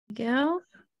Go.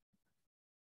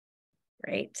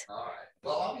 Great.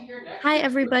 Hi,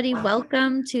 everybody.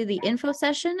 Welcome to the info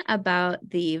session about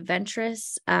the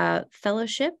Venturous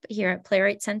Fellowship here at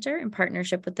Playwrights Center in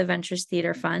partnership with the Venturous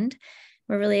Theater Fund.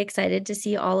 We're really excited to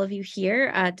see all of you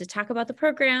here to talk about the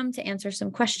program, to answer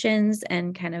some questions,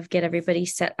 and kind of get everybody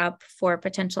set up for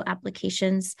potential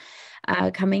applications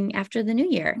coming after the new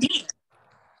year.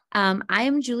 I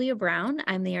am Julia Brown.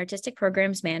 I'm the Artistic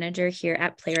Programs Manager here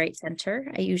at Playwright Center.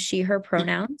 I use she, her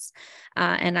pronouns,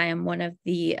 and I am one of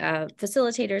the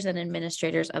facilitators and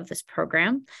administrators of this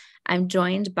program. I'm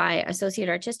joined by Associate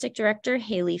Artistic Director,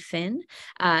 Hayley Finn.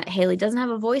 Hayley doesn't have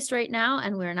a voice right now,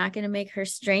 and we're not going to make her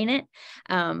strain it,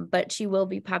 but she will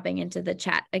be popping into the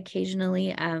chat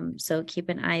occasionally, so keep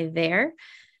an eye there.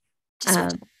 I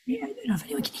don't know if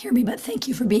anyone can hear me, but thank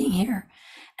you for being here.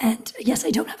 And yes,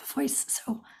 I don't have a voice,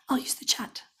 so I'll use the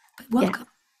chat, but welcome.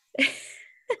 Yeah.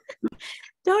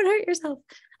 Don't hurt yourself.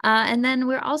 And then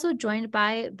we're also joined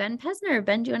by Ben Pesner.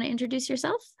 Ben, do you want to introduce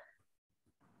yourself?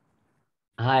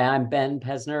 Hi, I'm Ben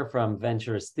Pesner from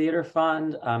Venturous Theater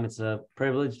Fund. It's a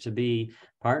privilege to be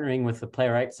partnering with the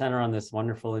Playwrights Center on this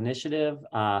wonderful initiative.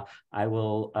 I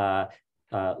will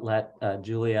let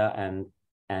Julia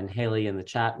and Hayley in the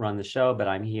chat run the show, but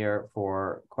I'm here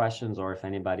for questions, or if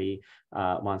anybody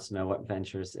wants to know what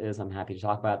Venturous is, I'm happy to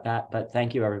talk about that. But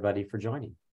thank you, everybody, for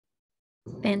joining.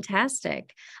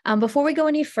 Fantastic. Before we go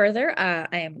any further,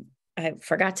 I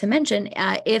forgot to mention,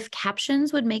 if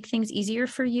captions would make things easier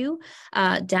for you,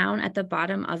 down at the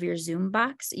bottom of your Zoom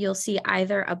box, you'll see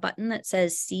either a button that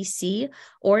says CC,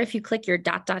 or if you click your ...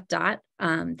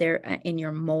 there in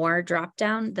your more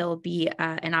dropdown, there'll be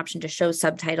an option to show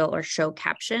subtitle or show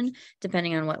caption,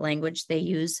 depending on what language they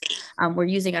use. We're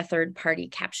using a third-party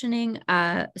captioning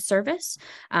service,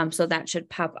 so that should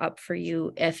pop up for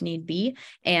you if need be.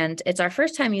 And it's our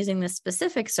first time using this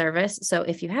specific service, so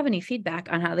if you have any feedback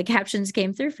on how the captions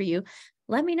came through for you,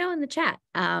 let me know in the chat,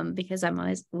 because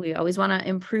we always want to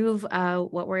improve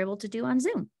what we're able to do on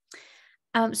Zoom.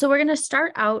 So we're going to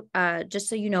start out, just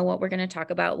so you know what we're going to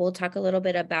talk about. We'll talk a little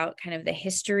bit about kind of the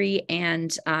history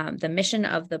and the mission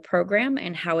of the program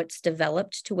and how it's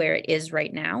developed to where it is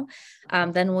right now.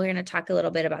 Then we're going to talk a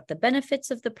little bit about the benefits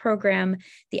of the program,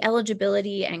 the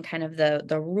eligibility, and kind of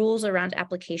the rules around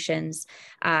applications.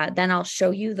 Then I'll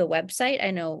show you the website.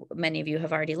 I know many of you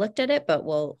have already looked at it, but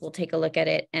we'll take a look at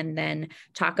it and then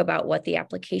talk about what the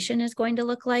application is going to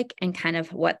look like and kind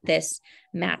of what this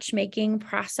matchmaking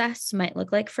process might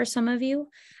look like for some of you.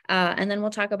 And then we'll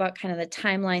talk about kind of the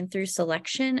timeline through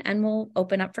selection, and we'll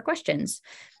open up for questions.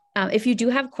 If you do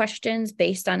have questions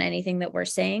based on anything that we're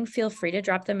saying, feel free to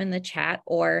drop them in the chat,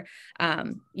 or,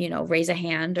 raise a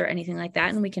hand or anything like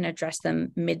that, and we can address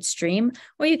them midstream,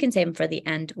 or you can save them for the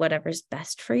end, whatever's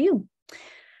best for you.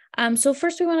 So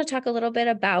first, we want to talk a little bit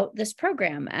about this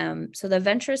program. So the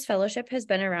Venturous Fellowship has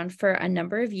been around for a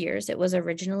number of years. It was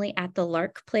originally at the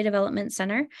Lark Play Development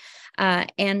Center.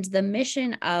 And the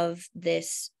mission of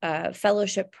this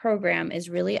fellowship program is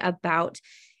really about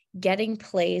getting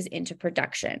plays into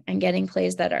production and getting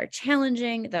plays that are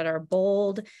challenging, that are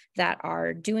bold, that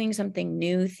are doing something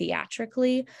new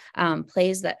theatrically,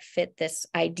 plays that fit this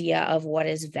idea of what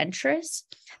is venturous,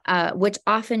 which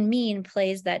often mean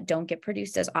plays that don't get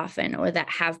produced as often, or that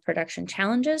have production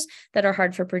challenges that are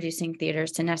hard for producing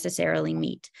theaters to necessarily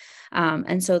meet.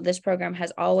 And so this program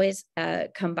has always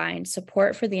combined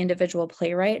support for the individual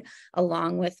playwright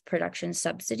along with production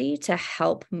subsidy to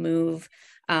help move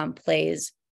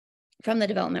plays from the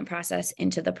development process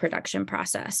into the production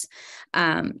process.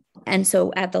 And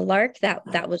so at the Lark,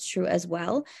 that was true as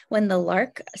well. When the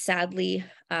Lark sadly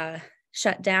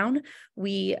shut down,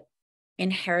 we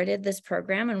inherited this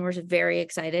program, and we're very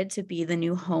excited to be the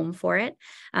new home for it.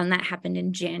 That happened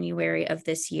in January of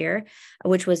this year,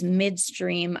 which was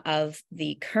midstream of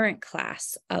the current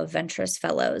class of Venturous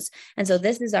Fellows. And so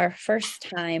this is our first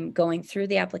time going through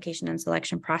the application and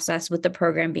selection process with the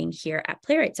program being here at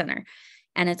Playwright Center.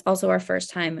 And it's also our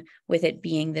first time with it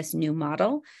being this new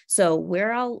model. So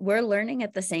we're learning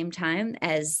at the same time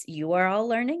as you are all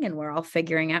learning, and we're all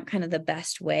figuring out kind of the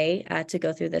best way to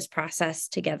go through this process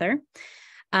together.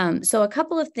 So a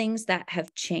couple of things that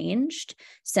have changed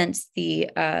since the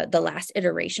last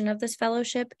iteration of this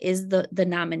fellowship is the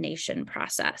nomination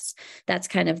process. That's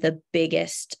kind of the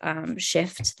biggest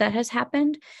shift that has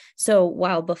happened. So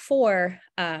while before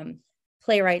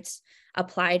playwrights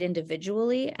applied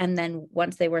individually, and then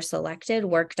once they were selected,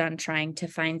 worked on trying to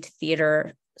find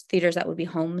theaters that would be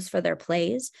homes for their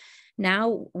plays.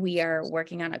 Now we are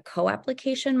working on a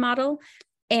co-application model,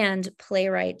 and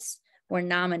playwrights were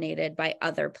nominated by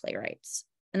other playwrights.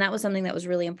 And that was something that was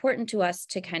really important to us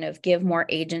to kind of give more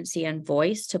agency and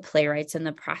voice to playwrights in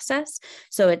the process.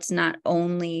 So it's not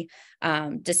only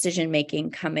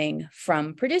decision-making coming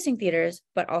from producing theaters,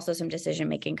 but also some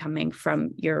decision-making coming from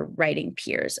your writing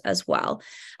peers as well.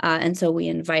 And so we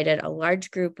invited a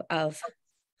large group of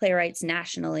playwrights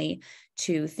nationally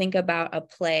to think about a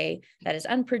play that is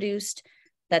unproduced,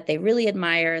 that they really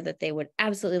admire, that they would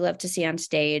absolutely love to see on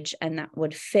stage, and that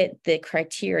would fit the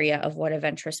criteria of what a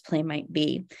Venturous play might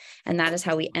be. And that is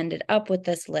how we ended up with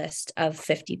this list of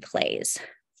 50 plays.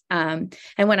 And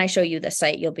when I show you the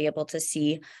site, you'll be able to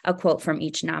see a quote from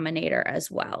each nominator as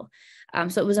well.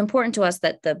 So it was important to us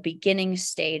that the beginning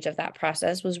stage of that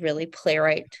process was really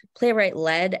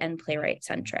playwright-led and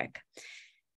playwright-centric.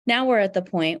 Now we're at the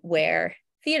point where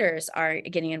theaters are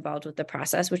getting involved with the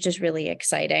process, which is really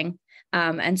exciting.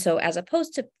 And so as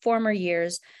opposed to former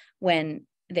years when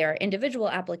there are individual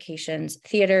applications,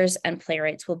 theaters and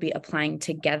playwrights will be applying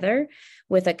together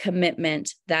with a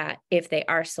commitment that if they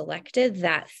are selected,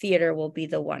 that theater will be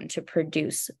the one to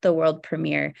produce the world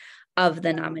premiere of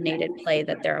the nominated play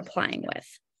that they're applying with.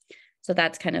 So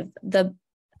that's kind of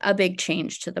a big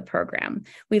change to the program.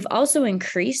 We've also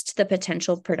increased the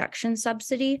potential production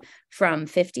subsidy from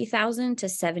 $50,000 to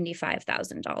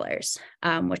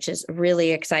 $75,000, which is really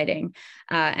exciting.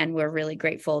 And we're really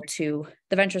grateful to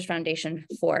the Venturous Foundation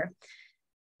for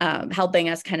helping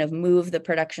us kind of move the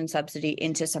production subsidy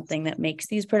into something that makes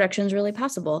these productions really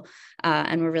possible.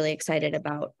 And we're really excited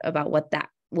about what that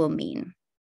will mean.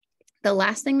 The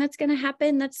last thing that's going to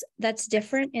happen that's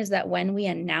different is that when we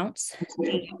announce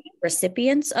the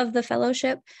recipients of the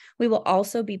fellowship, we will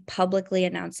also be publicly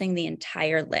announcing the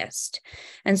entire list.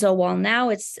 And so while now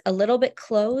it's a little bit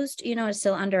closed, it's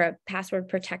still under a password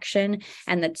protection,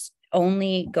 and that's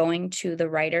only going to the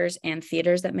writers and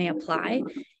theaters that may apply.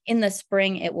 In the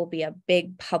spring, it will be a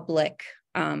big public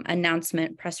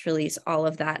announcement, press release, all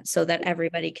of that, so that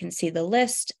everybody can see the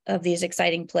list of these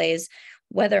exciting plays,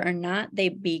 whether or not they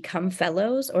become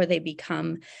fellows or they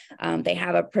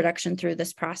have a production through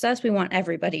this process. We want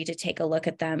everybody to take a look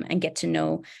at them and get to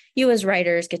know you as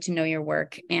writers, get to know your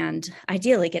work, and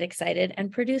ideally get excited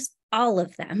and produce all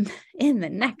of them in the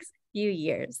next few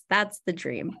years. That's the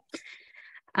dream.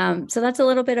 So that's a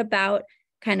little bit about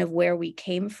kind of where we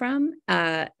came from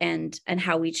and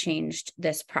how we changed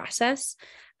this process.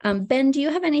 Ben, do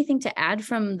you have anything to add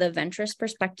from the Venturous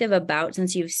perspective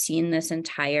since you've seen this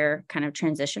entire kind of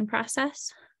transition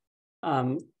process?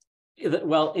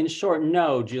 Well, in short,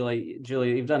 no, Julie,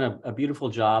 you've done a beautiful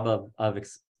job of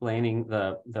explaining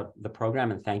the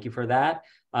program, and thank you for that.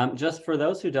 Just for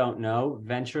those who don't know,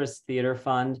 Venturous Theater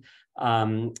Fund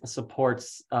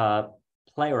supports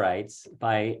playwrights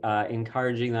by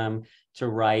encouraging them to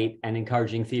write and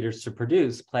encouraging theaters to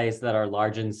produce plays that are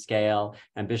large in scale,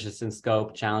 ambitious in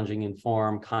scope, challenging in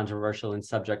form, controversial in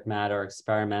subject matter,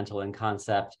 experimental in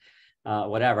concept,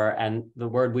 whatever. And the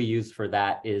word we use for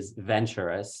that is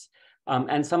venturous.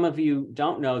 And some of you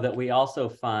don't know that we also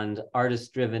fund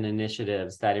artist-driven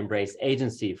initiatives that embrace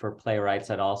agency for playwrights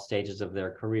at all stages of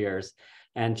their careers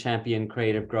and champion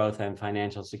creative growth and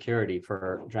financial security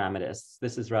for dramatists.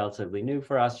 This is relatively new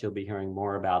for us. You'll be hearing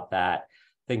more about that.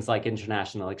 Things like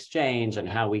international exchange and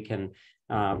how we can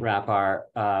wrap our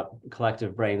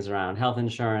collective brains around health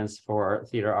insurance for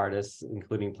theater artists,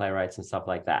 including playwrights and stuff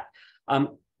like that.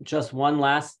 Just one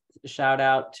last shout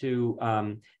out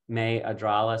to May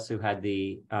Adralas, who had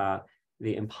the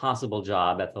impossible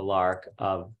job at the Lark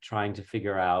of trying to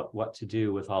figure out what to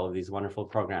do with all of these wonderful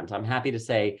programs. I'm happy to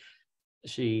say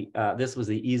this was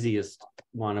the easiest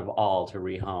one of all to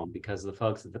rehome, because the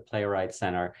folks at the Playwrights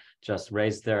Center just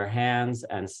raised their hands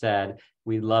and said,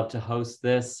 we'd love to host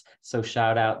this. So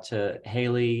shout out to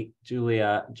Hayley,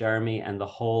 Julia, Jeremy, and the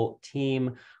whole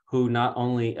team who not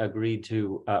only agreed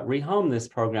to rehome this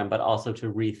program, but also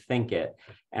to rethink it.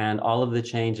 And all of the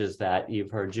changes that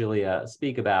you've heard Julia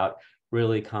speak about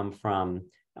really come from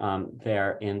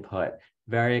their input.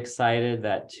 Very excited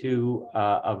that 2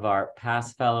 of our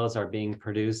past fellows are being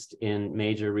produced in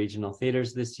major regional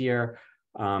theaters this year.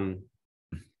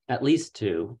 At least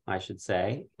 2, I should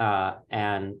say,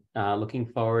 and looking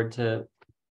forward to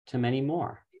many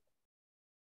more.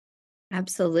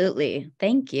 Absolutely.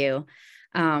 Thank you.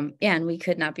 And we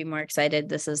could not be more excited.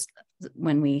 This is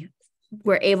when we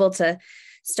were able to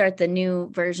start the new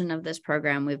version of this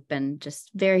program. We've been just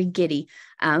very giddy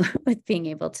with being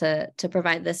able to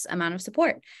provide this amount of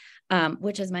support,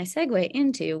 which is my segue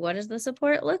into what does the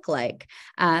support look like?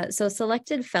 So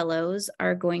selected fellows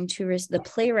are going to, the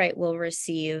playwright will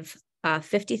receive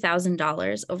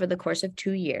 $50,000 over the course of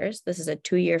 2 years. This is a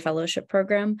 2-year fellowship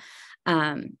program.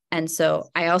 And so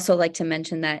I also like to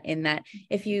mention that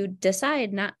if you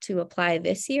decide not to apply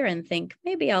this year and think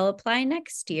maybe I'll apply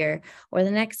next year or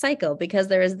the next cycle, because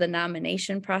there is the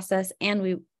nomination process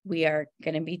and we are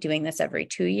going to be doing this every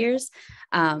 2 years,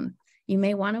 you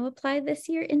may want to apply this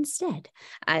year instead.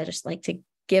 I just like to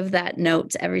give that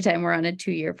note every time we're on a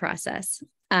 2-year process.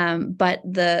 But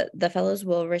the fellows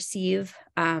will receive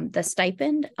the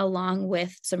stipend along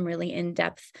with some really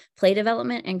in-depth play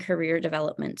development and career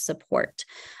development support.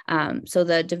 So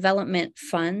the development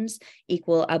funds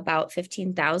equal about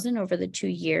 $15,000 over the 2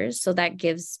 years. So that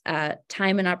gives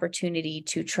time and opportunity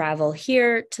to travel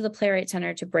here to the Playwrights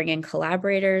Center to bring in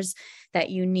collaborators that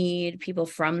you need, people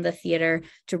from the theater,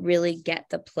 to really get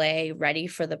the play ready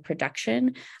for the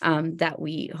production that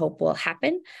we hope will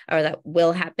happen, or that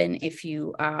will happen if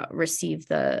you receive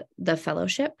the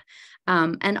fellowship.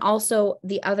 And also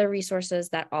the other resources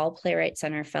that all Playwright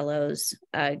Center fellows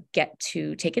get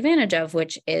to take advantage of,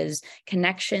 which is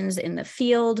connections in the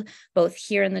field, both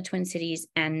here in the Twin Cities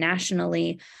and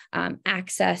nationally,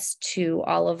 access to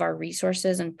all of our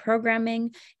resources and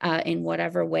programming in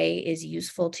whatever way is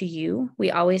useful to you.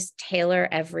 We always tailor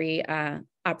every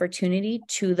opportunity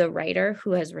to the writer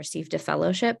who has received a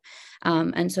fellowship.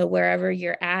 And so wherever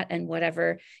you're at and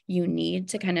whatever you need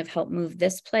to kind of help move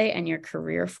this play and your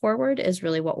career forward is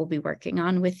really what we'll be working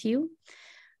on with you.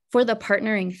 For the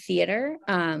partnering theater,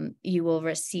 you will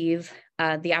receive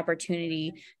the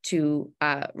opportunity to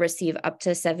receive up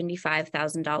to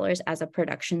 $75,000 as a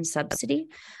production subsidy.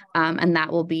 And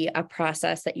that will be a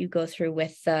process that you go through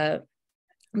with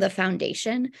the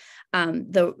foundation.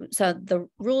 So the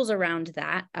rules around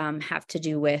that have to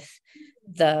do with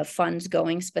the funds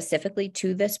going specifically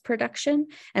to this production.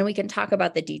 And we can talk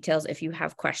about the details if you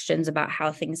have questions about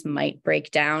how things might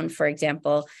break down. For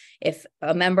example, if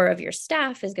a member of your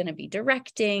staff is going to be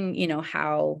directing,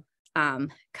 how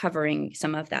covering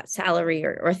some of that salary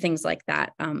or things like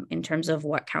that in terms of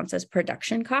what counts as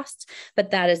production costs.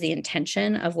 But that is the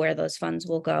intention of where those funds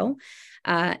will go.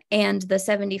 And the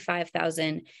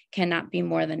 $75,000 cannot be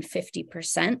more than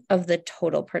 50% of the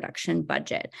total production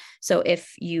budget. So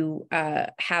if you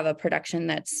have a production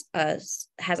that's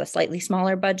has a slightly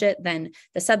smaller budget, then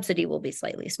the subsidy will be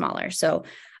slightly smaller. So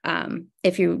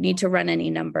if you need to run any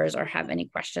numbers or have any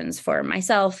questions for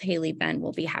myself, Hayley, Ben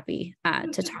will be happy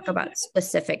to talk about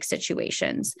specific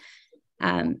situations.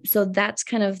 So that's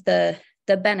kind of the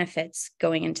benefits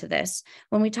going into this.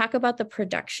 When we talk about the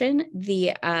production,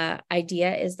 the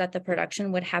idea is that the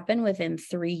production would happen within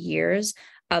 3 years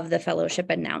of the fellowship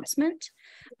announcement.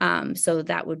 So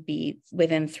that would be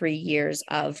within 3 years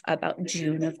of about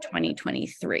June of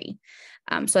 2023.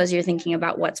 So as you're thinking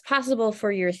about what's possible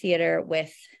for your theater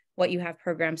with what you have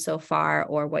programmed so far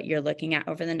or what you're looking at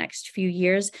over the next few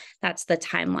years, that's the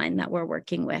timeline that we're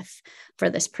working with for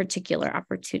this particular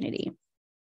opportunity.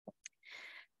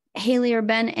 Hayley or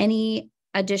Ben, any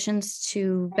additions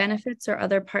to benefits or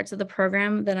other parts of the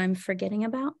program that I'm forgetting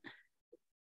about?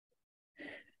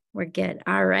 We're good.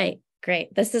 All right,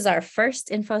 great. This is our first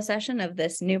info session of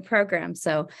this new program,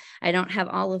 so I don't have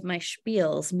all of my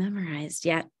spiels memorized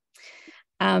yet.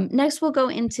 Next, we'll go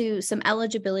into some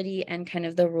eligibility and kind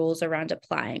of the rules around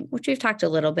applying, which we've talked a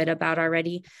little bit about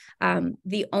already.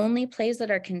 The only plays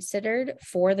that are considered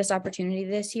for this opportunity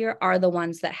this year are the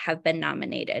ones that have been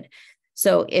nominated.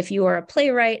 So if you are a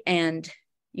playwright and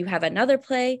you have another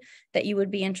play that you would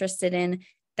be interested in,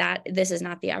 this is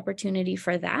not the opportunity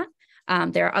for that.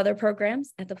 There are other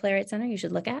programs at the Playwright Center you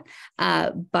should look at,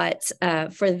 but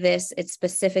for this, it's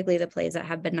specifically the plays that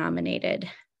have been nominated.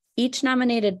 Each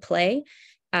nominated play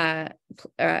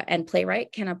and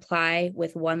playwright can apply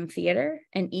with one theater,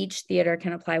 and each theater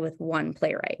can apply with one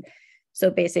playwright. So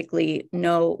basically,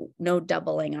 no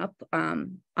doubling up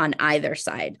on either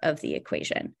side of the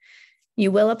equation. You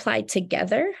will apply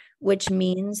together, which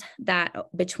means that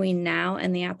between now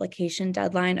and the application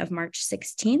deadline of March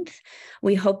 16th,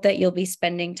 we hope that you'll be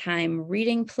spending time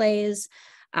reading plays,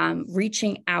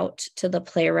 reaching out to the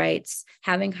playwrights,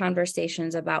 having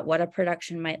conversations about what a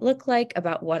production might look like,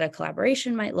 about what a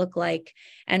collaboration might look like,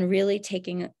 and really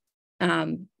taking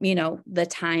the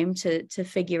time to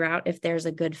figure out if there's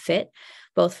a good fit,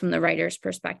 both from the writer's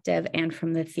perspective and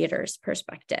from the theater's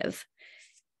perspective.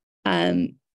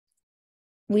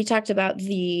 We talked about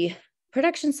the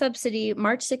production subsidy.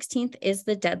 March 16th is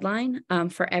the deadline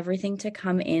for everything to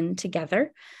come in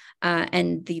together.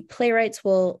 And the playwrights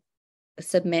will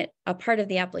submit a part of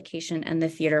the application and the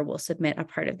theater will submit a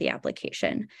part of the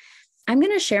application. I'm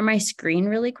going to share my screen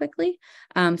really quickly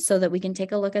so that we can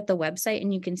take a look at the website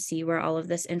and you can see where all of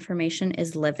this information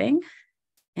is living.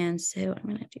 And so I'm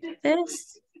going to do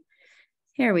this.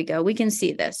 Here we go. We can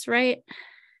see this, right?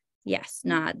 Yes,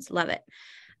 nods, love it.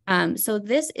 So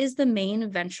this is the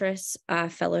main Venturous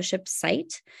Fellowship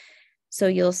site. So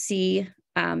you'll see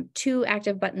 2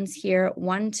 active buttons here,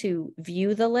 one to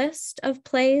view the list of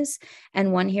plays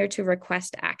and one here to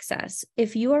request access.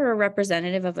 If you are a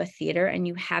representative of a theater and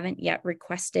you haven't yet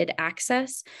requested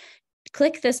access,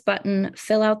 click this button,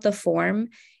 fill out the form.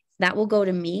 That will go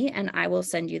to me and I will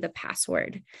send you the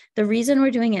password. The reason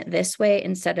we're doing it this way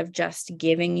instead of just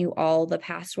giving you all the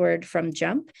password from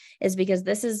jump is because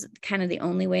this is kind of the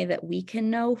only way that we can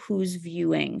know who's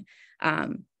viewing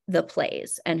the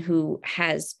plays and who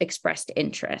has expressed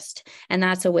interest. And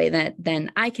that's a way that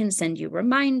then I can send you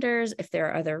reminders if there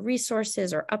are other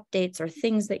resources or updates or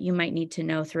things that you might need to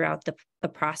know throughout the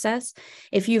process.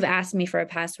 If you've asked me for a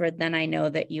password, then I know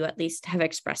that you at least have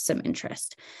expressed some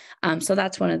interest. So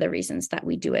that's one of the reasons that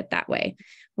we do it that way.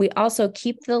 We also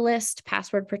keep the list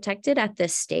password protected at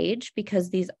this stage because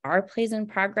these are plays in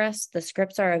progress. The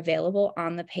scripts are available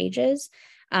on the pages.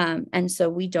 And so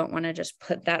we don't want to just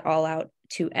put that all out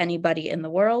to anybody in the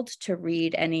world to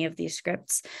read any of these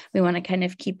scripts. We want to kind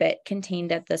of keep it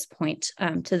contained at this point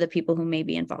to the people who may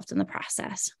be involved in the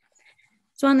process.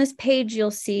 So on this page, you'll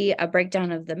see a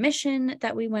breakdown of the mission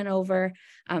that we went over,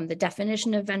 the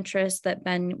definition of Venturous that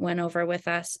Ben went over with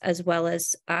us, as well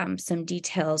as some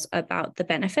details about the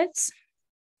benefits.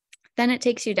 Then it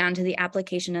takes you down to the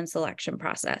application and selection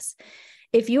process.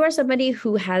 If you are somebody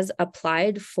who has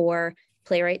applied for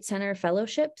Playwrights Center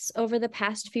Fellowships over the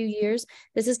past few years,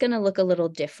 this is going to look a little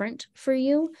different for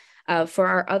you. For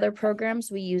our other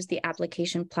programs, we use the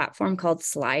application platform called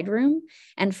Slide Room.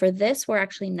 And for this, we're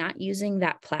actually not using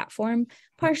that platform,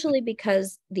 partially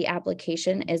because the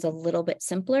application is a little bit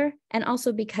simpler and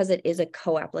also because it is a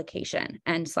co-application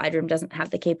and Slide Room doesn't have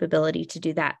the capability to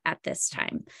do that at this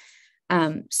time.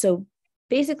 So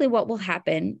basically what will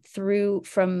happen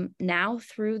from now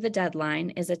through the deadline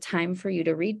is a time for you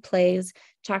to read plays,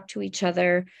 talk to each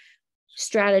other,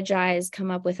 strategize, come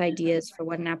up with ideas for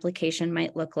what an application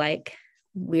might look like.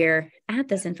 We're at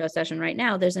this info session right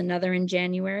now. There's another in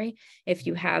January. If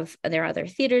there are other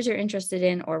theaters you're interested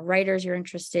in or writers you're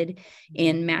interested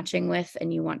in matching with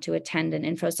and you want to attend an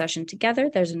info session together,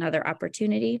 there's another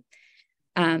opportunity.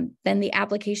 Then the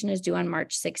application is due on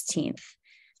March 16th.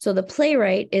 So the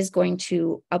playwright is going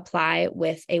to apply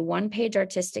with a 1-page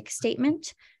artistic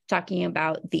statement talking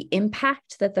about the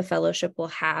impact that the fellowship will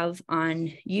have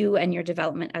on you and your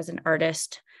development as an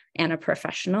artist and a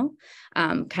professional,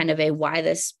 kind of a why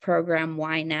this program,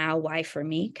 why now, why for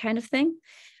me kind of thing.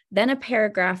 Then a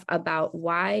paragraph about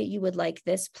why you would like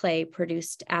this play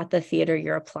produced at the theater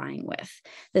you're applying with.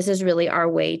 This is really our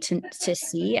way to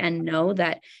see and know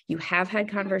that you have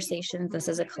had conversations. This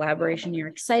is a collaboration you're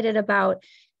excited about.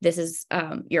 This is,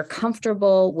 you're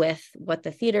comfortable with what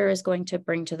the theater is going to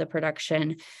bring to the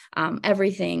production,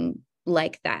 everything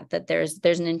like that there's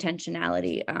an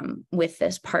intentionality with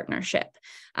this partnership.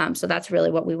 So that's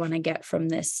really what we want to get from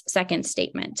this second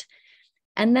statement.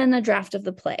 And then the draft of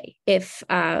the play. If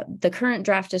the current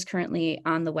draft is currently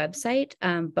on the website,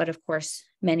 but of course,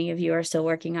 many of you are still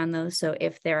working on those. So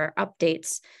if there are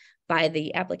updates by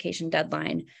the application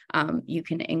deadline, you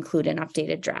can include an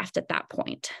updated draft at that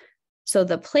point. So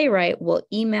the playwright will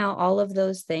email all of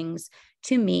those things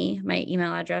to me. My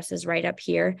email address is right up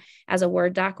here as a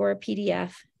Word doc or a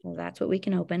PDF. Well, that's what we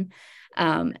can open.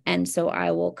 And so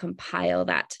I will compile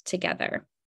that together.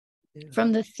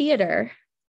 From the theater,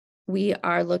 we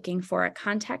are looking for a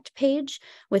contact page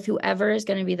with whoever is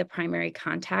going to be the primary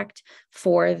contact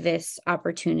for this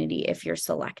opportunity if you're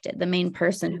selected, the main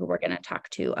person who we're going to talk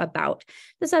to about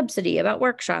the subsidy, about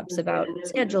workshops, about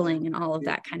scheduling and all of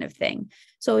that kind of thing.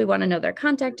 So we want to know their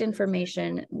contact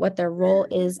information, what their role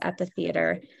is at the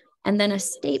theater, and then a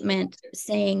statement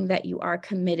saying that you are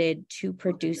committed to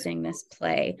producing this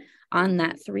play on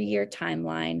that 3-year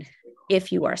timeline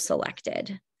if you are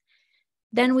selected.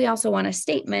 Then we also want a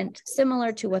statement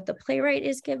similar to what the playwright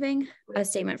is giving, a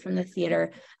statement from the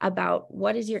theater about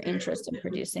what is your interest in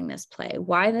producing this play?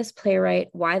 Why this playwright?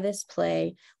 Why this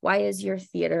play? Why is your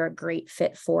theater a great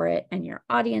fit for it and your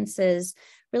audiences?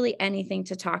 Really anything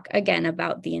to talk again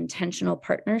about the intentional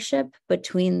partnership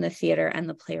between the theater and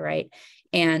the playwright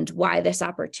and why this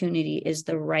opportunity is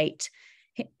the right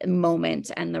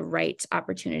moment and the right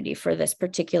opportunity for this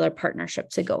particular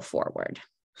partnership to go forward.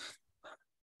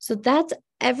 So that's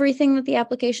everything that the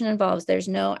application involves. There's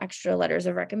no extra letters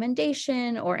of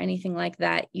recommendation or anything like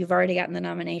that. You've already gotten the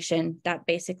nomination. That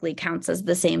basically counts as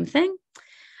the same thing.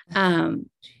 And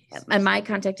my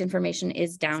contact information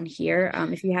is down here.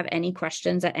 If you have any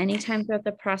questions at any time throughout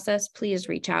the process, please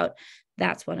reach out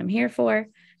That's what I'm here for.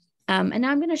 And now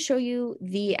I'm going to show you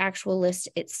the actual list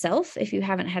itself if you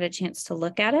haven't had a chance to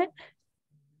look at it.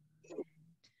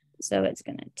 So it's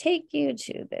going to take you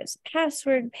to this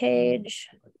password page.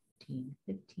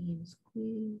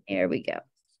 15, here we go.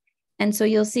 And so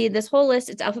you'll see this whole list,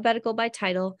 it's alphabetical by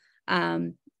title.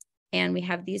 And we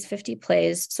have these 50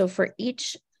 plays. So for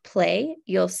each play,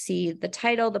 you'll see the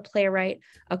title, the playwright,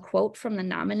 a quote from the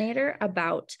nominator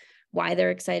about why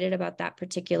they're excited about that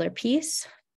particular piece,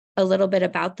 a little bit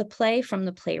about the play from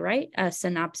the playwright, a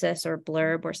synopsis or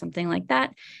blurb or something like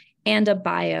that, and a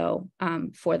bio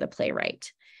for the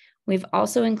playwright. We've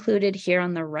also included here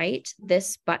on the right,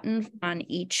 this button on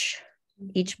each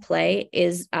play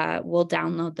is will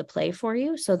download the play for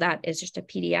you. So that is just a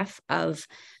PDF of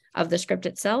the script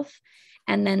itself.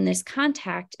 And then this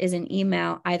contact is an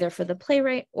email either for the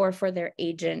playwright or for their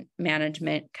agent,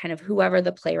 management, kind of whoever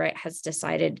the playwright has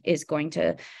decided is going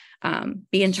to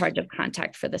be in charge of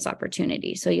contact for this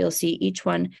opportunity. So you'll see each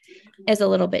one is a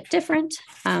little bit different,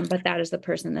 but that is the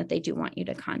person that they do want you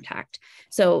to contact.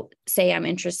 So say I'm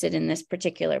interested in this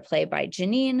particular play by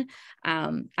Janine.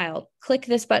 I'll click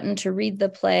this button to read the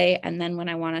play. And then when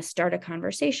I want to start a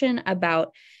conversation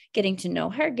about getting to know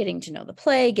her, getting to know the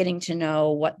play, getting to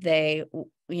know what they,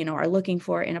 are looking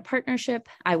for in a partnership,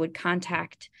 I would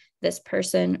contact this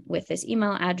person with this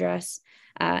email address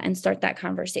and start that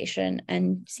conversation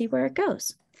and see where it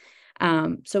goes.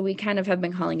 So we kind of have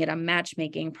been calling it a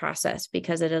matchmaking process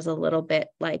because it is a little bit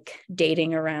like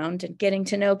dating around and getting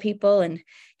to know people and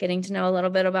getting to know a little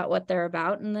bit about what they're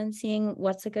about and then seeing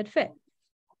what's a good fit.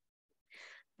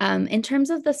 In terms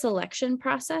of the selection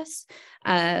process,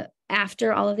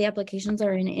 after all of the applications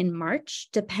are in March,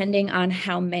 depending on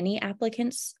how many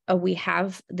applicants we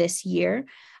have this year,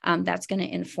 that's going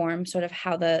to inform sort of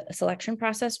how the selection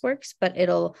process works, but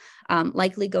it'll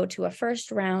likely go to a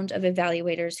first round of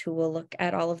evaluators who will look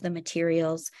at all of the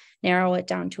materials, narrow it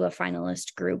down to a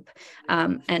finalist group,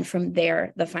 and from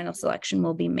there, the final selection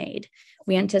will be made.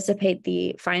 We anticipate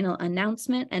the final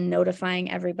announcement and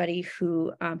notifying everybody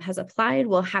who has applied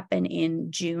will happen in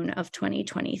June of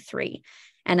 2023.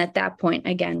 And at that point,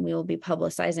 again, we will be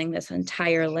publicizing this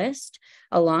entire list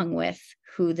along with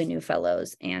who the new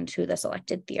fellows and who the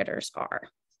selected theaters are.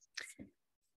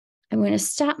 I'm going to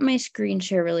stop my screen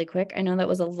share really quick. I know that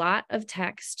was a lot of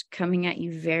text coming at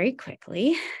you very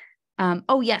quickly.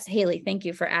 Oh, yes, Hayley, thank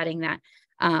you for adding that.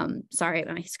 Sorry,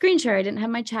 my screen share, I didn't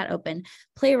have my chat open.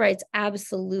 Playwrights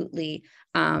absolutely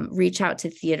reach out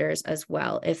to theaters as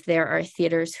well. If there are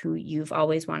theaters who you've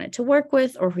always wanted to work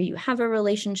with or who you have a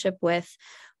relationship with,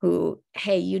 who,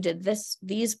 hey, you did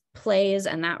these plays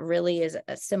and that really is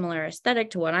a similar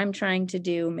aesthetic to what I'm trying to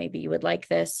do. Maybe you would like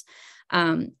this.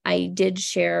 I did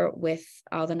share with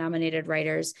all the nominated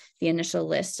writers the initial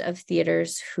list of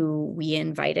theaters who we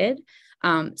invited.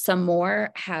 Some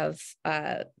more have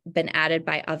been added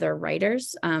by other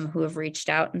writers who have reached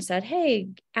out and said, hey,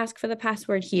 ask for the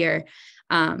password here.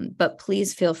 But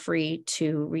please feel free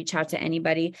to reach out to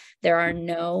anybody. There are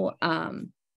no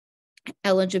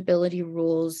eligibility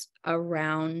rules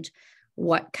around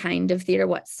what kind of theater,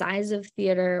 what size of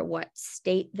theater, what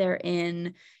state they're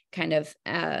in, kind of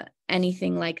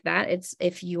anything like that. It's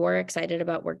if you're excited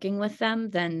about working with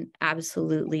them, then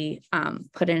absolutely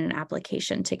put in an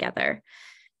application together.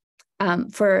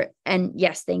 And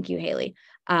yes, thank you, Hayley.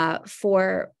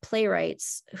 For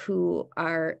playwrights who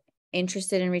are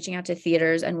interested in reaching out to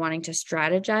theaters and wanting to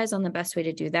strategize on the best way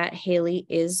to do that, Hayley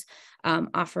is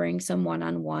offering some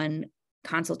one-on-one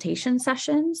consultation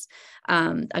sessions.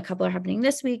 A couple are happening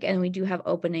this week, and we do have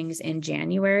openings in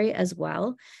January as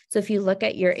well. So if you look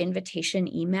at your invitation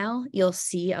email, you'll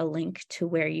see a link to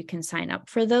where you can sign up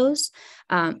for those.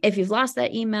 If you've lost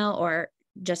that email or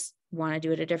just want to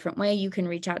do it a different way, you can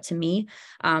reach out to me,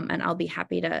 and I'll be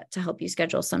happy to help you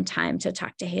schedule some time to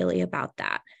talk to Hayley about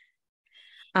that.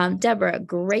 Deborah,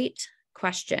 great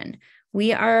question.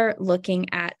 We are looking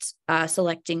at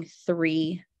selecting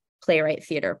 3 playwright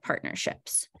theater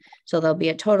partnerships. So there'll be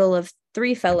a total of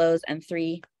 3 fellows and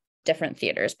 3 different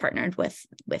theaters partnered with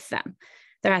them.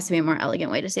 There has to be a more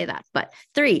elegant way to say that, but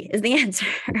 3 is the answer.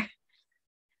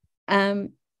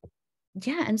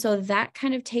 Yeah, and so that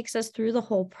kind of takes us through the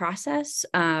whole process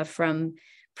from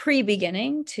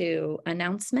pre-beginning to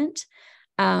announcement.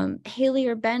 Hayley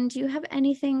or Ben, do you have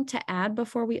anything to add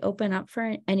before we open up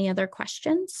for any other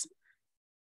questions?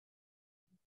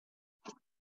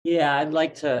 Yeah, I'd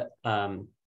like to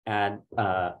add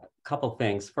a couple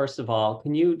things. First of all,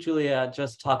 can you, Julia,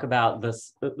 just talk about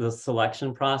the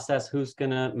selection process? Who's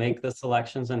going to make the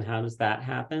selections and how does that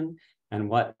happen? And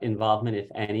what involvement, if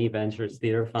any, Venturous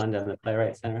Theater Fund and the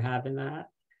Playwrights Center have in that?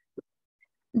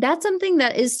 That's something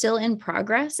that is still in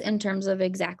progress in terms of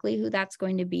exactly who that's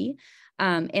going to be.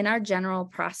 In our general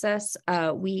process,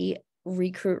 we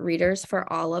recruit readers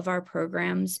for all of our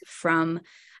programs from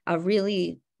a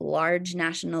really large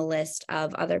national list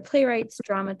of other playwrights,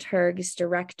 dramaturgs,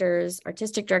 directors,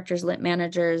 artistic directors, lit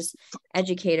managers,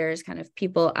 educators, kind of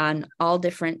people on all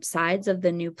different sides of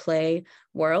the new play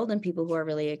world, and people who are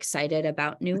really excited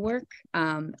about new work,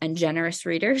 and generous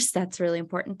readers. That's really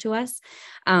important to us.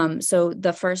 So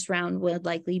the first round would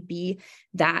likely be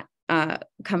that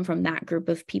come from that group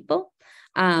of people.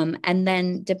 And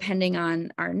then depending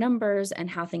on our numbers and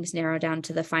how things narrow down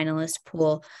to the finalist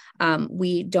pool,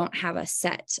 we don't have a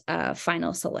set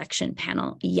final selection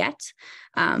panel yet,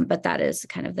 but that is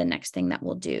kind of the next thing that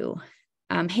we'll do.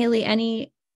 Hayley,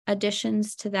 any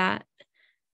additions to that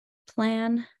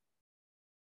plan?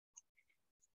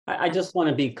 I just want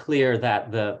to be clear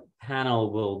that the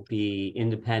panel will be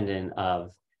independent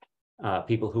of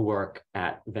people who work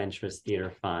at Venturous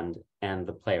Theater Fund and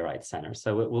the Playwrights Center.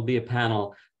 So it will be a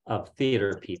panel of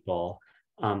theater people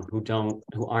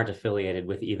who aren't affiliated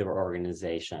with either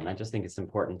organization. I just think it's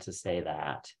important to say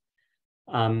that.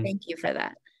 Thank you for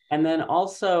that. And then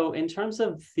also in terms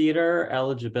of theater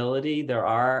eligibility, there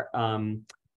are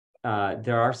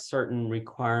certain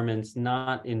requirements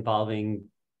not involving,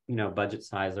 budget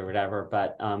size or whatever,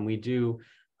 but we do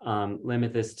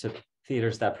limit this to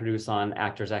theaters that produce on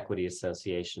Actors Equity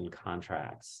Association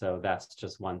contracts. So that's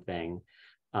just one thing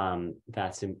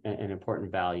that's an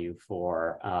important value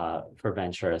for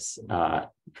Venturous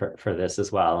for this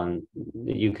as well. And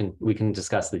we can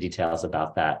discuss the details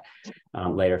about that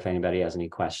later if anybody has any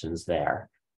questions there.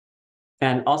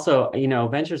 And also,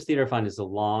 Venturous Theater Fund is a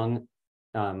long,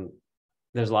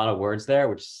 there's a lot of words there,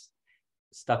 which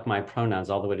stuck my pronouns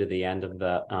all the way to the end of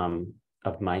the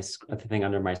thing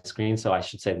under my screen, so I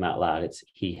should say them out loud. It's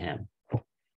he, him.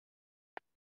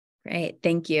 Great,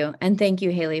 thank you. And thank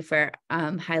you, Hayley, for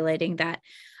highlighting that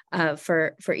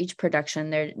for each production,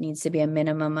 there needs to be a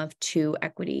minimum of 2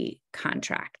 equity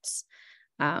contracts.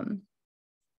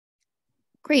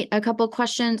 Great, a couple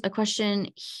questions. A question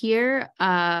here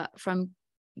from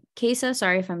Kesa,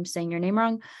 sorry if I'm saying your name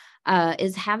wrong,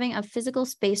 is having a physical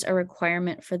space a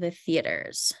requirement for the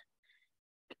theaters?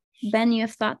 Ben, you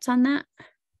have thoughts on that?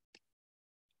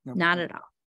 Nope. Not at all.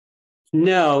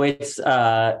 No, it's,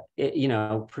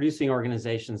 producing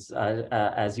organizations,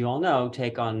 as you all know,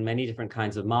 take on many different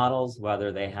kinds of models.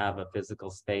 Whether they have a physical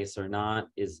space or not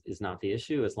is not the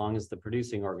issue, as long as the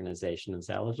producing organization is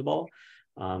eligible.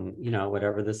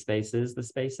 Whatever the space is, the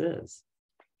space is.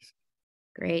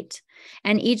 Great.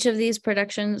 And each of these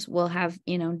productions will have,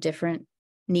 different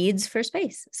needs for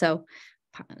space. So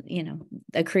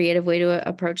a creative way to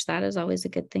approach that is always a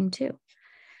good thing too.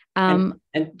 And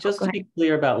just to be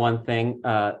clear about one thing,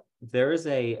 there is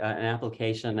an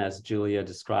application, as Julia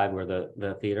described, where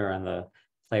the theater and the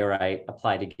playwright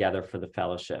apply together for the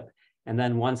fellowship. And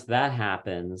then once that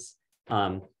happens,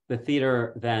 the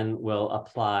theater then will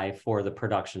apply for the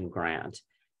production grant.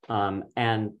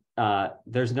 And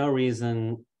there's no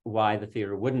reason why the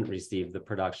theater wouldn't receive the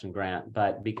production grant,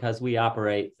 but because we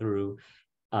operate through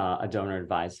a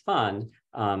donor-advised fund,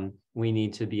 we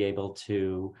need to be able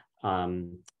to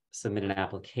submit an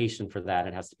application for that.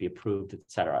 It has to be approved, et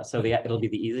cetera. So it'll be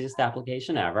the easiest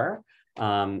application ever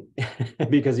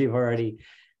because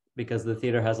the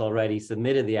theater has already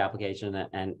submitted the application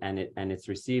and it's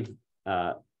received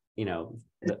the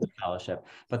fellowship.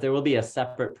 But there will be a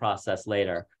separate process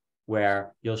later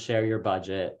where you'll share your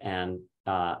budget and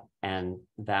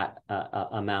that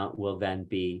amount will then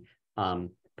be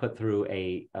put through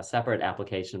a separate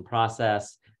application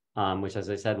process, which, as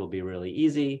I said, will be really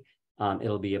easy.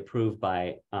 It'll be approved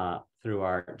through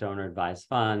our donor advised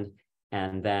fund,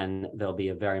 and then there'll be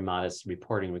a very modest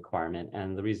reporting requirement.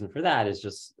 And the reason for that is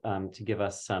just to give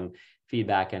us some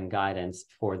feedback and guidance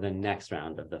for the next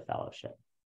round of the fellowship.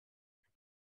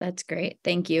 That's great.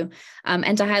 Thank you.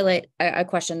 And to highlight a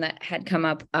question that had come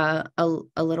up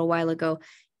a little while ago,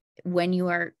 when you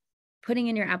are putting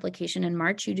in your application in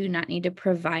March, you do not need to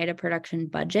provide a production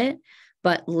budget,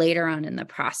 but later on in the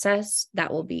process,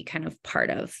 that will be kind of part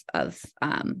of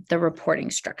the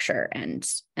reporting structure and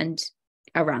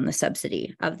around the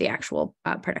subsidy of the actual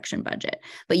production budget.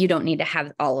 But you don't need to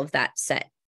have all of that set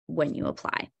when you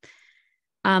apply.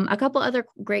 A couple other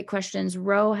great questions.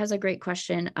 Ro has a great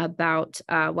question about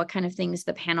what kind of things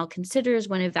the panel considers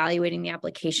when evaluating the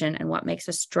application and what makes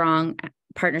a strong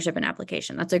partnership and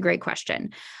application. That's a great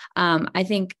question. I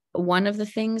think one of the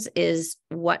things is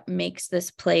what makes this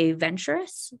play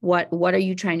venturous? What are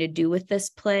you trying to do with this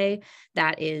play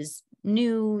that is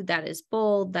new, that is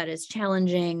bold, that is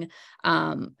challenging?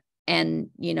 and,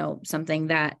 something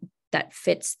that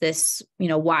fits this,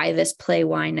 why this play,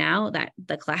 why now, that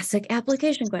the classic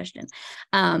application question.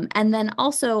 And then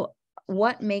also,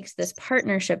 what makes this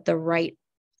partnership the right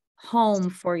home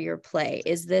for your play?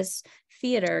 Is this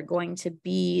theater going to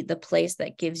be the place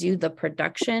that gives you the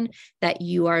production that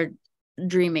you are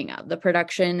dreaming of, the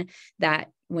production that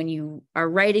when you are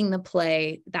writing the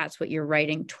play, that's what you're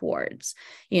writing towards?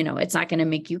 It's not going to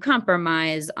make you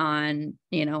compromise on,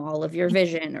 all of your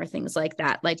vision or things like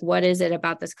that. Like, what is it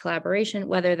about this collaboration,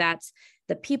 whether that's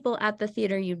the people at the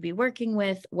theater you'd be working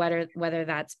with, whether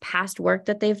that's past work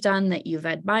that they've done that you've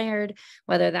admired,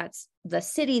 whether that's the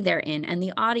city they're in and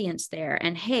the audience there.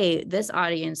 And hey, this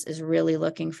audience is really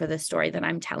looking for the story that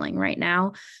I'm telling right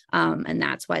now. And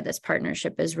that's why this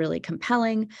partnership is really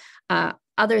compelling.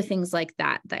 Other things like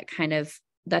that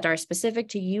that are specific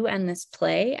to you and this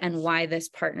play, and why this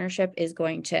partnership is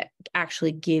going to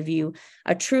actually give you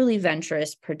a truly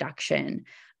Venturous production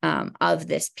of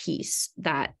this piece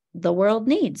that the world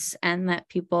needs, and that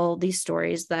these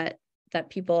stories that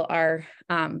people are,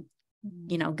 going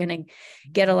to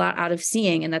get a lot out of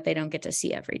seeing, and that they don't get to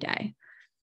see every day.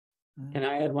 Can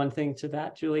I add one thing to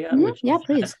that, Julia? Yeah,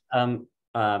 please.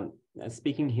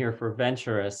 Speaking here for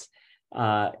Venturous,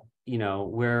 we're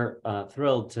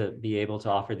thrilled to be able to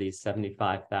offer these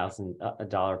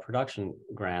 $75,000 production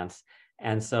grants.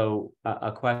 And so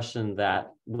a question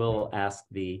that we'll ask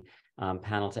the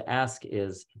panel to ask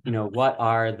is, what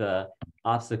are the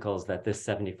obstacles that this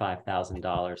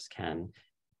 $75,000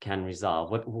 can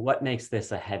resolve? What makes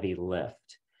this a heavy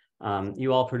lift?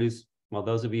 You all produce, well,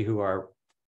 those of you who are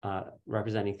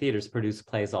representing theaters produce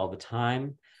plays all the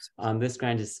time. This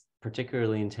grant is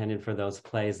particularly intended for those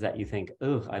plays that you think,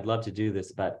 oh, I'd love to do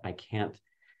this, but I can't,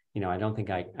 I don't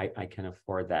think I can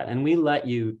afford that. And we let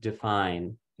you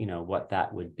define, what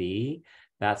that would be.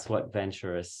 That's what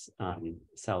Venturous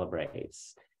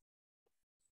celebrates.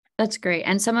 That's great.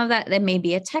 And some of that may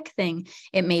be a tech thing.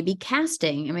 It may be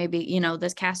casting. It may be,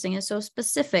 this casting is so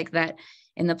specific that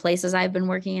in the places I've been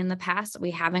working in the past,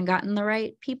 we haven't gotten the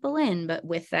right people in, but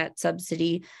with that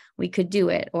subsidy, we could do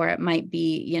it. Or it might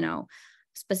be,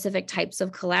 specific types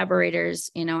of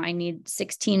collaborators. I need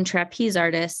 16 trapeze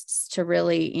artists to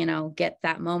really, get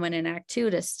that moment in Act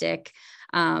 2 to stick.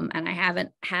 And I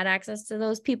haven't had access to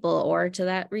those people or to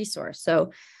that resource.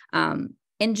 So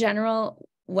in general,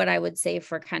 what I would say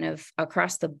for kind of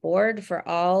across the board for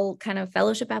all kind of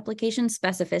fellowship applications,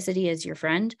 specificity is your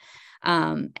friend.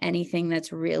 Anything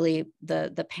that's really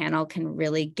the panel can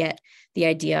really get the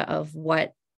idea of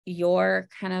what you're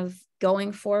kind of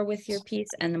going for with your piece,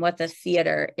 and what the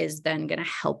theater is then going to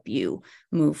help you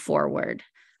move forward.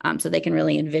 So they can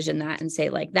really envision that and say,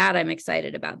 like, that I'm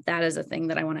excited about. That is a thing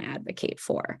that I want to advocate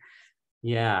for.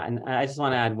 Yeah, and I just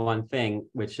want to add one thing,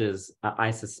 which is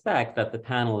I suspect that the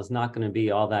panel is not going to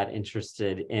be all that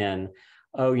interested in,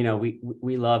 oh,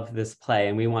 we love this play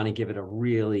and we want to give it a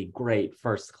really great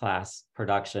first-class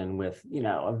production with,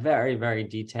 a very, very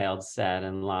detailed set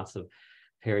and lots of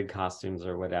period costumes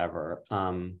or whatever.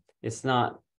 It's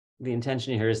not, the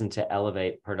intention here isn't to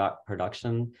elevate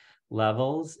production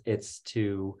levels. It's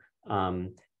to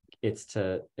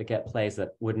get plays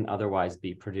that wouldn't otherwise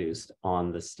be produced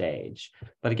on the stage.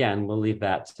 But again, we'll leave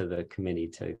that to the committee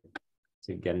to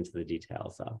get into the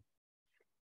details of.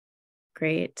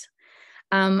 Great.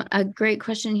 A great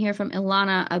question here from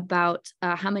Ilana about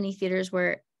how many theaters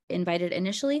were invited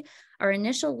initially. Our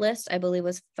initial list, I believe,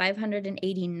 was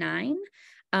 589.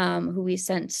 Who we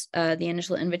sent the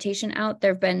initial invitation out.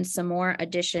 There have been some more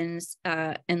additions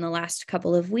in the last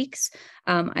couple of weeks,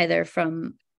 either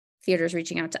from theaters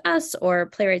reaching out to us or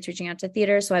playwrights reaching out to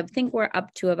theaters. So I think we're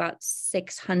up to about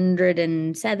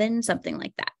 607, something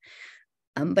like that.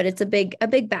 But it's a big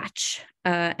batch,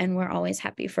 and we're always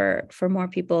happy for more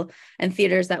people and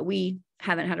theaters that we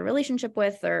haven't had a relationship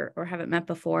with or haven't met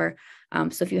before.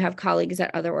 So if you have colleagues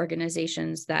at other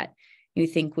organizations that you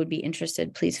think would be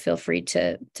interested, please feel free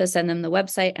to send them the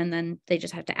website, and then they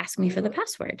just have to ask me for the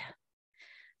password.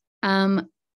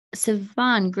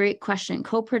 Sivan, great question.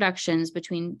 Co-productions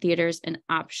between theaters an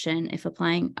option if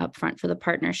applying upfront for the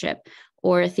partnership,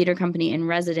 or a theater company in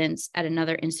residence at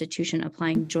another institution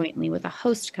applying jointly with a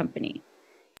host company?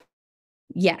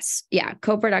 Yes. Yeah.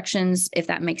 Co-productions, if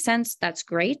that makes sense, that's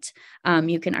great.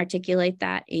 You can articulate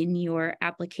that in your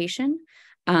application.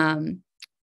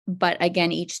 But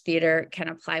again, each theater can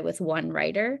apply with one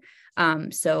writer.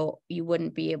 So you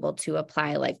wouldn't be able to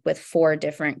apply like with 4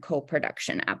 different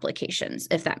co-production applications,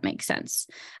 if that makes sense.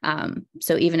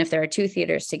 So even if there are 2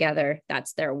 theaters together,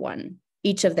 that's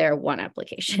each of their one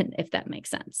application, if that makes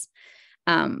sense.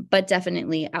 But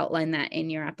definitely outline that in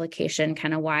your application,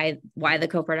 kind of why the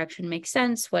co-production makes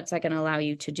sense, what's that going to allow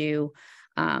you to do,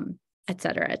 et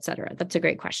cetera, et cetera. That's a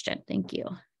great question. Thank you.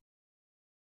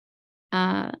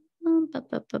 And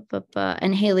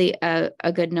Hayley,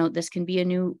 a good note, this can be a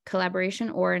new collaboration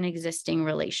or an existing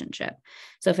relationship.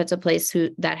 So if it's a place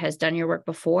that has done your work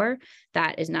before,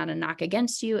 that is not a knock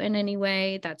against you in any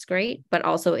way. That's great. But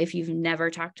also if you've never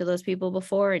talked to those people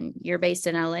before and you're based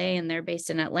in LA and they're based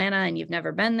in Atlanta and you've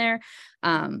never been there,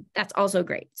 that's also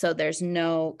great. So there's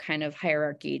no kind of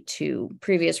hierarchy to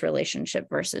previous relationship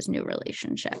versus new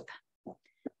relationship.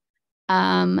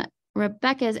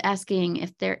 Rebecca is asking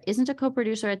if there isn't a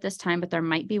co-producer at this time, but there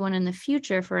might be one in the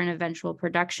future for an eventual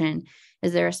production.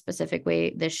 Is there a specific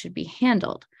way this should be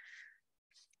handled?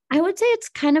 I would say it's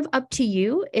kind of up to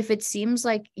you. If it seems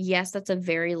like, yes, that's a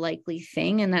very likely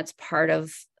thing, and that's part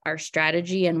of our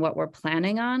strategy and what we're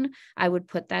planning on, I would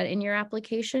put that in your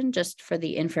application just for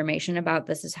the information about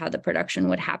this is how the production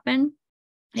would happen.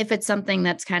 If it's something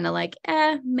that's kind of like,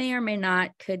 may or may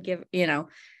not, could give,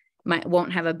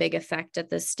 won't have a big effect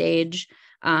at this stage,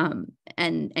 and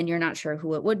you're not sure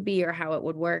who it would be or how it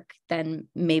would work, then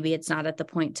maybe it's not at the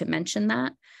point to mention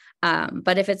that.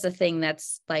 But if it's a thing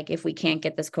that's like, if we can't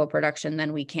get this co-production,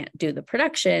 then we can't do the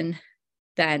production,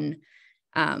 then,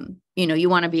 you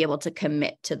want to be able to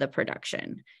commit to the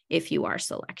production if you are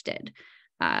selected.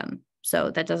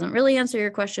 So that doesn't really answer your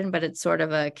question, but it's sort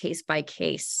of a case by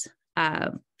case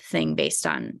thing based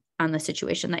on the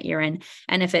situation that you're in.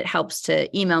 And if it helps to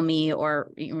email me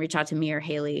or you can reach out to me or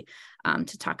Hayley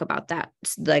to talk about that,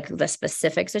 like the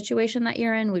specific situation that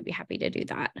you're in, we'd be happy to do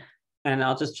that. And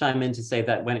I'll just chime in to say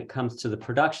that when it comes to the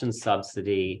production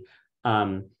subsidy,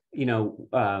 we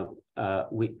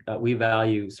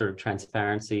value sort of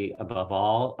transparency above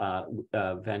all.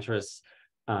 Venturous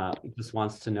just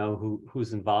wants to know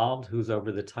who's involved, who's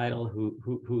over the title,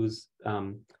 who's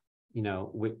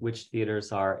which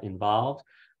theaters are involved.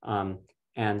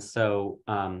 And so,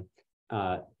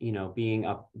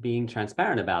 being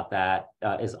transparent about that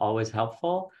is always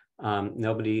helpful.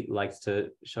 Nobody likes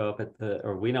to show up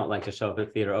we don't like to show up at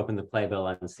the theater, open the playbill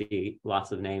and see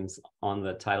lots of names on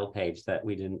the title page that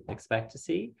we didn't expect to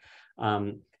see.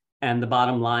 And the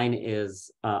bottom line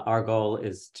is our goal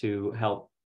is to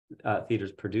help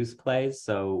theaters produce plays.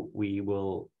 So we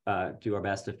will do our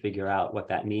best to figure out what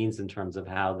that means in terms of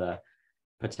how the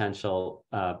potential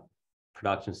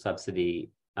production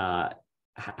subsidy, how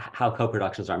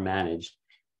co-productions are managed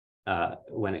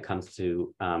when it comes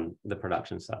to the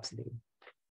production subsidy.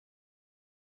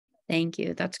 Thank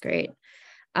you. That's great.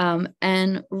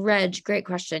 And Reg, great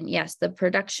question. Yes, the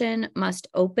production must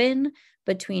open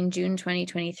between June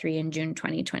 2023 and June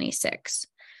 2026.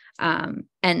 And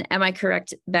am I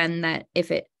correct, Ben, that if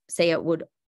it would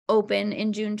open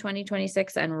in June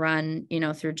 2026 and run,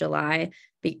 through July,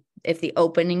 if the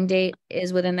opening date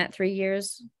is within that 3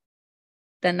 years,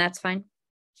 then that's fine.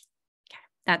 Okay.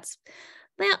 That's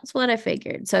what I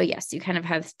figured. So yes, you kind of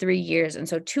have 3 years. And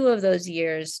so 2 of those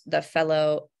years, the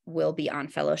fellow will be on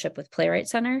fellowship with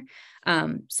Playwrights Center.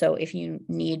 So if you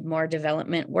need more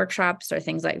development workshops or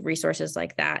things like resources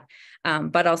like that,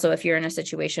 but also if you're in a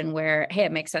situation where, hey,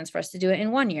 it makes sense for us to do it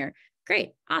in 1 year,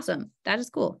 great, awesome, that is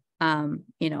cool.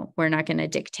 We're not going to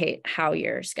dictate how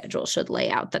your schedule should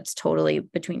lay out. That's totally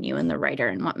between you and the writer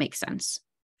and what makes sense.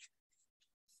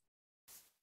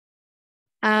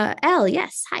 Elle,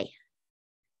 yes, hi.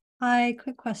 Hi,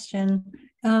 quick question.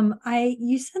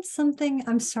 You said something,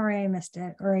 I'm sorry I missed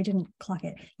it or I didn't clock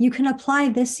it. You can apply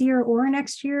this year or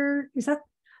next year.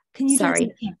 Can you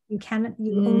sorry. You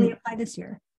only apply this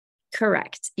year.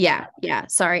 Correct. Yeah.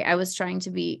 Sorry. I was trying to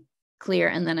be clear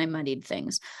and then I muddied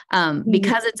things.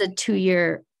 Because it's a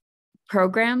 2-year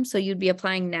program, so you'd be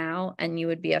applying now and you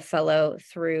would be a fellow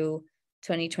through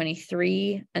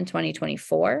 2023 and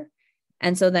 2024.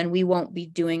 And so then we won't be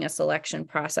doing a selection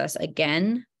process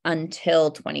again until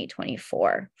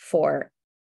 2024 for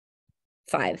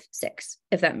 5, 6,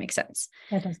 if that makes sense.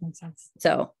 That does make sense.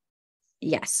 So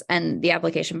yes. And the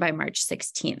application by March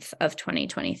 16th of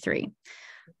 2023.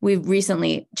 We've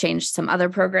recently changed some other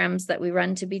programs that we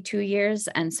run to be 2 years.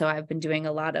 And so I've been doing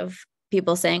a lot of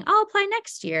people saying, I'll apply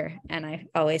next year. And I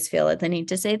always feel the need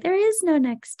to say, there is no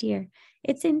next year.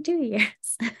 It's in 2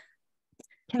 years.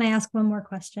 Can I ask one more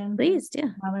question? Please do.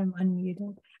 While I'm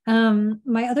unmuted.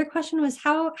 My other question was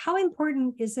how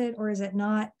important is it or is it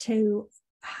not to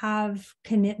have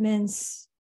commitments,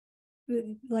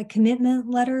 like commitment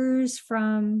letters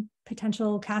from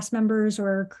potential cast members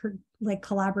or like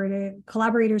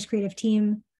collaborators, creative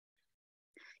team?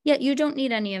 Yeah, you don't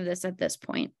need any of this at this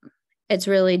point. It's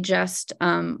really just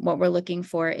what we're looking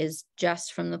for is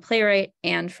just from the playwright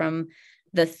and from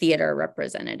the theater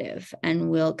representative. And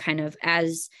we'll kind of,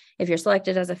 as if you're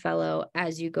selected as a fellow,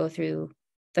 as you go through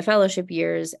the fellowship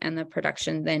years and the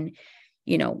production, then,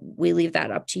 you know, we leave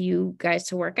that up to you guys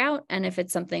to work out. And if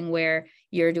it's something where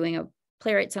you're doing a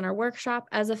Playwrights Center workshop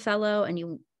as a fellow and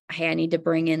you, hey, I need to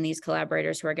bring in these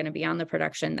collaborators who are going to be on the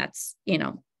production, that's, you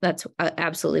know, that's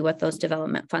absolutely what those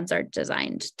development funds are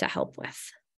designed to help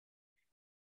with.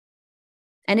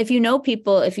 And if you know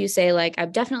people, if you say like,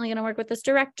 I'm definitely going to work with this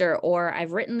director, or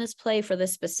I've written this play for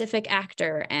this specific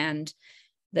actor and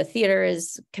the theater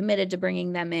is committed to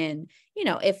bringing them in, you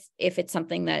know, if it's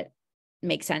something that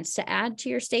makes sense to add to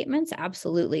your statements,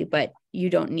 absolutely. But you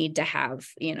don't need to have,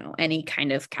 you know, any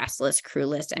kind of cast list, crew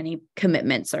list, any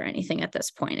commitments or anything at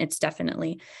this point. It's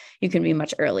definitely, you can be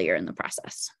much earlier in the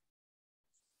process.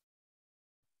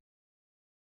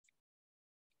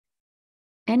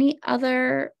 Any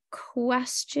other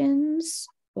questions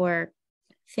or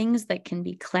things that can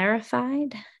be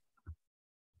clarified?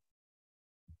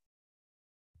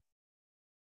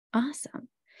 Awesome.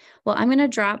 Well, I'm going to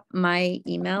drop my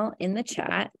email in the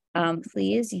chat.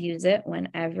 Please use it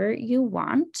whenever you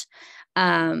want.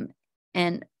 And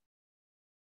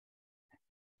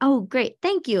oh, great.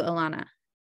 Thank you, Alana.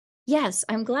 Yes,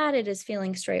 I'm glad it is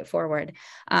feeling straightforward.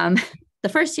 The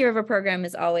first year of a program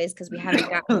is always, because we haven't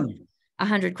gotten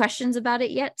 100 questions about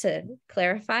it yet to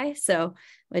clarify. So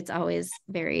it's always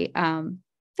very,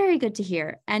 very good to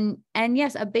hear. And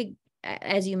yes, a big,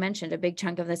 as you mentioned, a big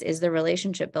chunk of this is the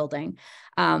relationship building.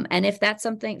 And if that's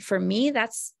something for me,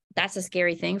 that's a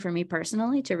scary thing for me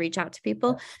personally, to reach out to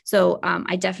people. So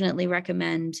I definitely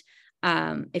recommend,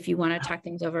 if you want to talk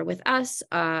things over with us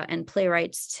and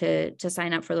playwrights, to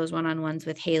sign up for those one-on-ones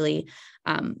with Hayley.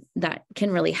 That can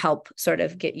really help sort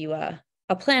of get you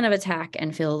a plan of attack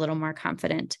and feel a little more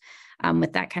confident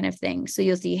with that kind of thing. So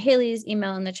you'll see Hayley's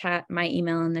email in the chat, my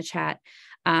email in the chat.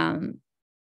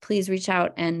 Please reach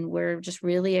out, and we're just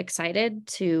really excited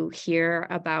to hear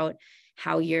about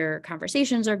how your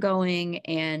conversations are going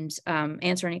and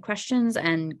answer any questions,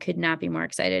 and could not be more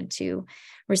excited to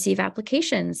receive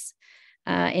applications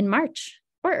in March,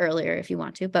 or earlier if you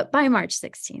want to, but by March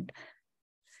 16th.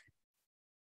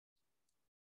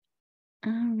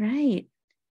 All right.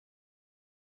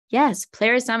 Yes,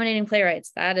 Playwrights nominating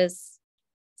playwrights. That is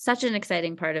such an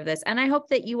exciting part of this. And I hope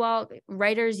that you all,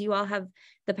 writers, you all have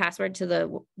the password to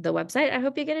the website. I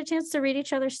hope you get a chance to read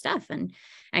each other's stuff and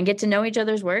get to know each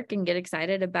other's work and get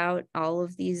excited about all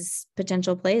of these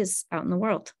potential plays out in the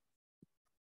world.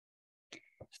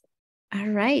 All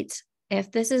right.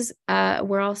 If this is,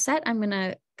 we're all set, I'm going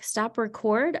to stop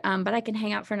record, but I can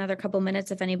hang out for another couple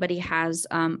minutes if anybody has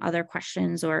other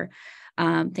questions or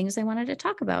things they wanted to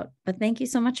talk about. But thank you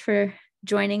so much for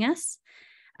joining us,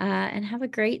 and have a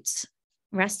great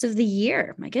rest of the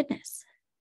year. My goodness.